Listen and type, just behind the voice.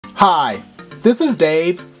Hi, this is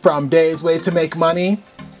Dave from Daveswaystomakemoney,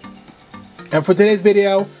 and for today's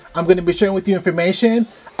video, I'm going to be sharing with you information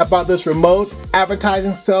about this remote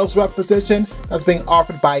advertising sales rep position that's being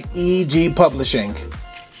offered by EG Publishing.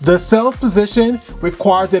 The sales position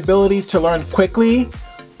requires the ability to learn quickly,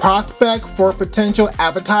 prospect for potential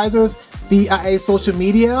advertisers via social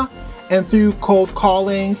media and through cold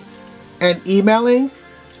calling and emailing.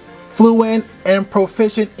 Fluent and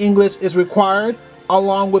proficient English is required,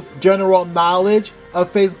 along with general knowledge of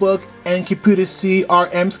Facebook and computer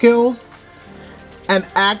CRM skills. An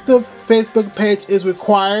active Facebook page is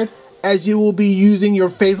required, as you will be using your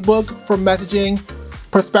Facebook for messaging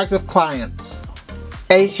prospective clients.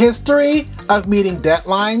 A history of meeting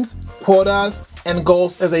deadlines, quotas, and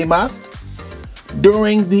goals is a must.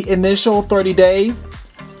 During the initial 30 days,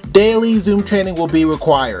 daily Zoom training will be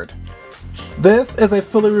required. This is a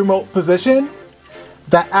fully remote position.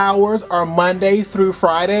 The hours are Monday through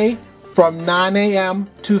Friday from 9 a.m.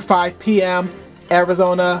 to 5 p.m.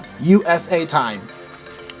 Arizona, USA time.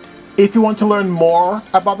 If you want to learn more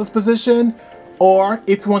about this position, or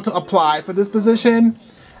if you want to apply for this position,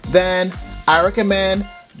 then I recommend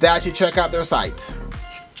that you check out their site.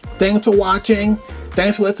 Thanks for watching.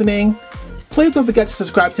 Thanks for listening. Please don't forget to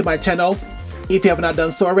subscribe to my channel. If you have not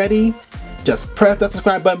done so already, just press that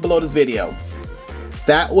subscribe button below this video.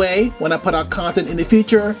 That way, when I put out content in the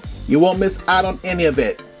future, you won't miss out on any of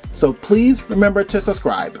it. So please remember to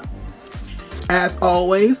subscribe. As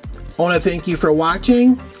always, I want to thank you for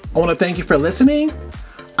watching. I want to thank you for listening.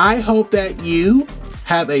 I hope that you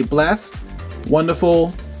have a blessed,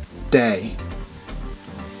 wonderful day.